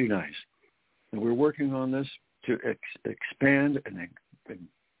is really nice. And we're working on this to expand and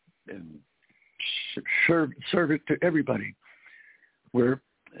serve it to everybody. Where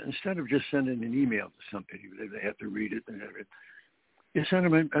instead of just sending an email to somebody, they have to read it and everything. You send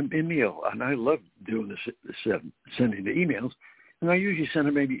them an email, and I love doing this sending the emails. And I usually send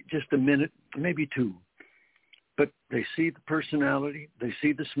them maybe just a minute, maybe two. But they see the personality, they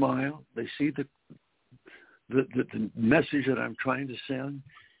see the smile, they see the message that I'm trying to send.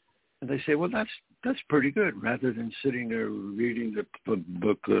 And they say, well, that's pretty good, rather than sitting there reading the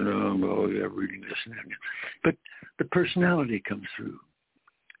book, reading this and that. But the personality comes through,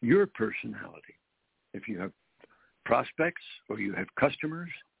 your personality. If you have prospects or you have customers,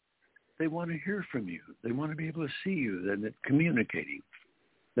 they want to hear from you. They want to be able to see you, then it's communicating.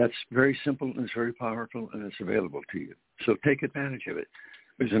 That's very simple and it's very powerful, and it's available to you. So take advantage of it.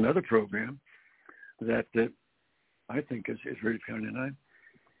 There's another program that I think is really kind of nice.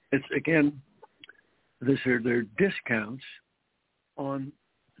 It's, again, there are discounts on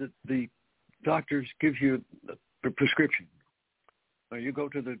the doctors give you the prescription. Now you go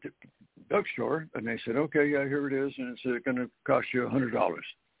to the drugstore and they said, okay, yeah, here it is, and it's going to cost you $100.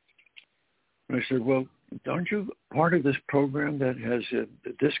 And I said, well, aren't you part of this program that has the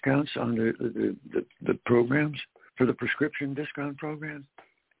discounts on the programs for the prescription discount program?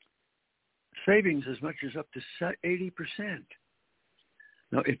 Savings as much as up to 80%.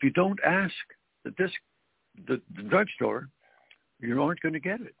 Now, if you don't ask the drugstore, you aren't going to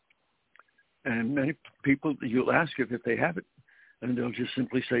get it. And many people, you'll ask if they have it, and they'll just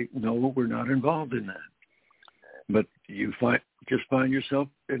simply say, no, we're not involved in that. But you just find yourself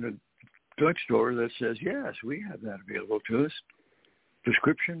in a drugstore that says, yes, we have that available to us.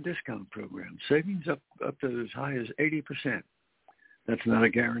 Prescription discount program, savings up to as high as 80%. That's not a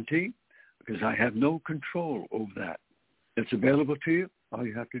guarantee because I have no control over that. It's available to you. All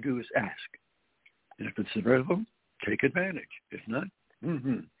you have to do is ask. And if it's available, take advantage. If not,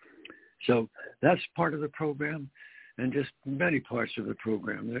 So that's part of the program and just many parts of the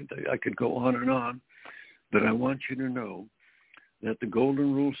program. I could go on, but I want you to know that the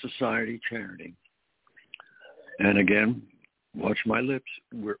Golden Rule Society charity, and again, watch my lips,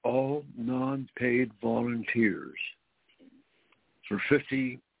 we're all non-paid volunteers for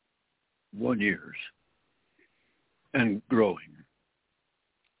 51 years and growing.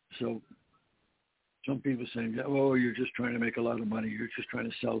 So some people saying, oh, you're just trying to make a lot of money. You're just trying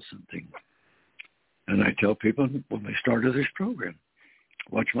to sell something. And I tell people when they started this program,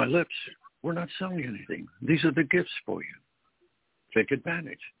 watch my lips. We're not selling anything. These are the gifts for you. Take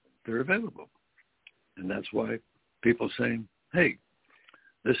advantage. They're available. And that's why people saying, hey,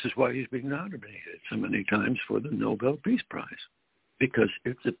 this is why he's being nominated so many times for the Nobel Peace Prize, because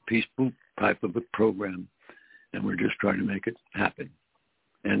it's a peaceful type of a program, and we're just trying to make it happen.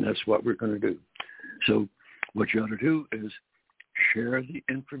 And that's what we're going to do. So what you ought to do is share the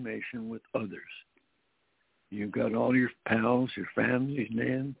information with others. You've got all your pals, your family,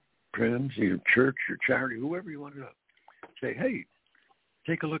 friends, your church, your charity, whoever you want to say, hey,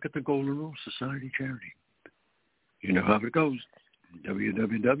 take a look at the Golden Rule Society charity. You know how it goes.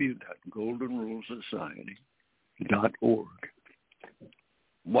 www.goldenrulesociety.org.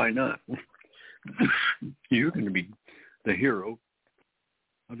 Why not? You're going to be the hero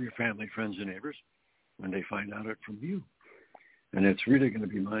of your family, friends, and neighbors when they find out it from you. And it's really going to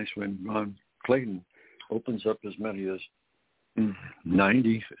be nice when Ron Clayton opens up as many as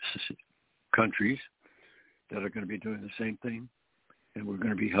 90 countries that are going to be doing the same thing. And we're going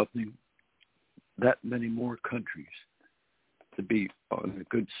to be helping that many more countries to be on the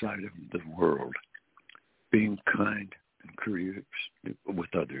good side of the world, being kind and courteous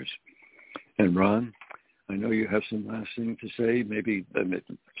with others. And Ron, I know you have some last thing to say, maybe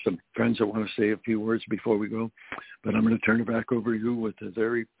some friends that want to say a few words before we go, but I'm going to turn it back over to you with a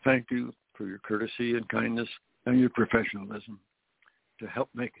very thank you for your courtesy and kindness and your professionalism to help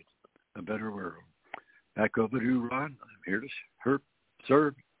make it a better world. Back over to you, Ron. I'm here to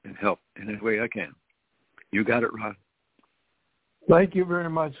serve and help in any way I can. You got it, Ron. Thank you very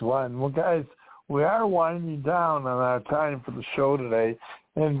much, Len. Well, guys, we are winding down on our time for the show today.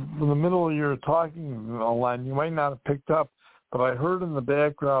 And in the middle of your talking, Len, you might not have picked up, but I heard in the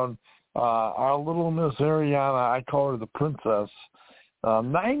background our little Miss Ariana, I call her the princess,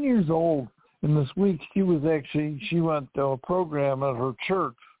 9 years old. And this week she went to a program at her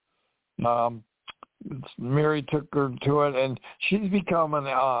church. Mary took her to it, and she's become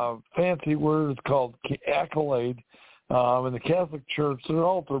a fancy word. It's called accolade. In the Catholic Church, they're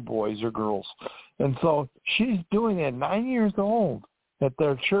altar boys or girls. And so she's doing it 9 years old at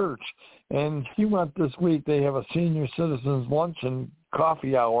their church. And she went this week. They have a senior citizens lunch and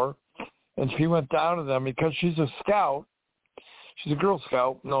coffee hour. And she went down to them because she's a scout. She's a Girl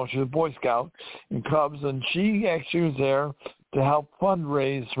Scout. No, she's a Boy Scout in Cubs. And she actually was there to help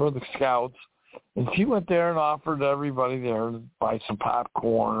fundraise for the Scouts. And she went there and offered everybody there to buy some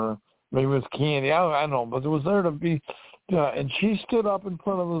popcorn or maybe it was candy. I don't know. But it was there to be. And she stood up in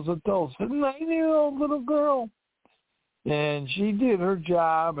front of those adults, a 9-year-old little girl. And she did her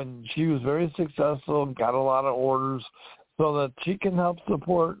job, and she was very successful and got a lot of orders so that she can help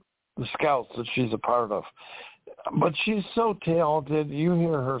support the Scouts that she's a part of. But she's so talented. You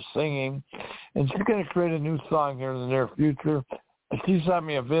hear her singing, and she's going to create a new song here in the near future. She sent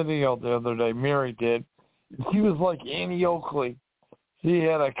me a video the other day, Mary did. She was like Annie Oakley. She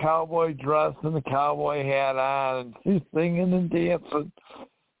had a cowboy dress and a cowboy hat on, and she's singing and dancing.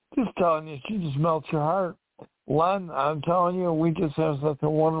 Just telling you, she just melts your heart. Len, I'm telling you, we just have such a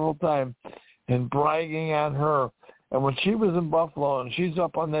wonderful time and bragging on her. And when she was in Buffalo and she's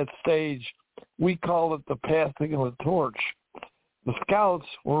up on that stage, we call it the passing of the torch. The Scouts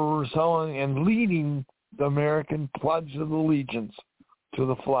were selling and leading the American Pledge of Allegiance to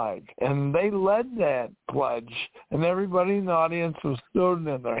the flag. And they led that pledge, and everybody in the audience was stood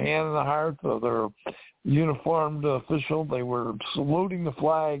and their hand in the heart of their uniformed official. They were saluting the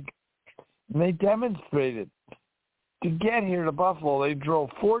flag, and they demonstrated. To get here to Buffalo, they drove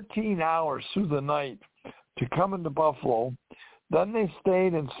 14 hours through the night to come into Buffalo. Then they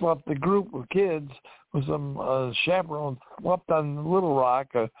stayed and slept. A group of kids with some chaperones slept on Little Rock,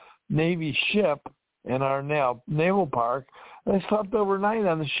 a Navy ship in our now naval park. They slept overnight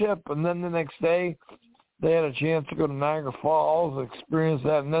on the ship, and then the next day they had a chance to go to Niagara Falls, experience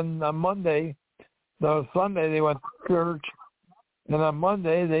that. And then on Sunday they went to church, and on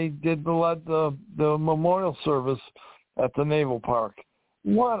Monday they did the memorial service at the naval park.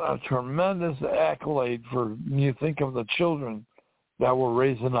 What a tremendous accolade for you think of the children that we're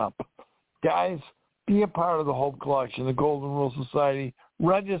raising up. Guys, be a part of the Hope Collection, the Golden Rule Society.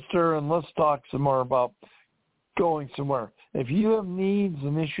 Register and let's talk some more about going somewhere. If you have needs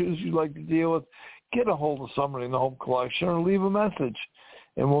and issues you'd like to deal with, get a hold of somebody in the Hope Collection or leave a message,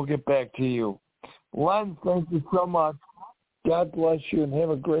 and we'll get back to you. Len, thank you so much. God bless you, and have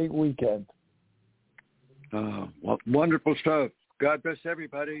a great weekend. Well, wonderful stuff. God bless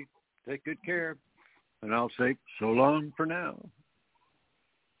everybody. Take good care. And I'll say so long for now.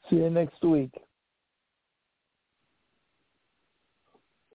 See you next week.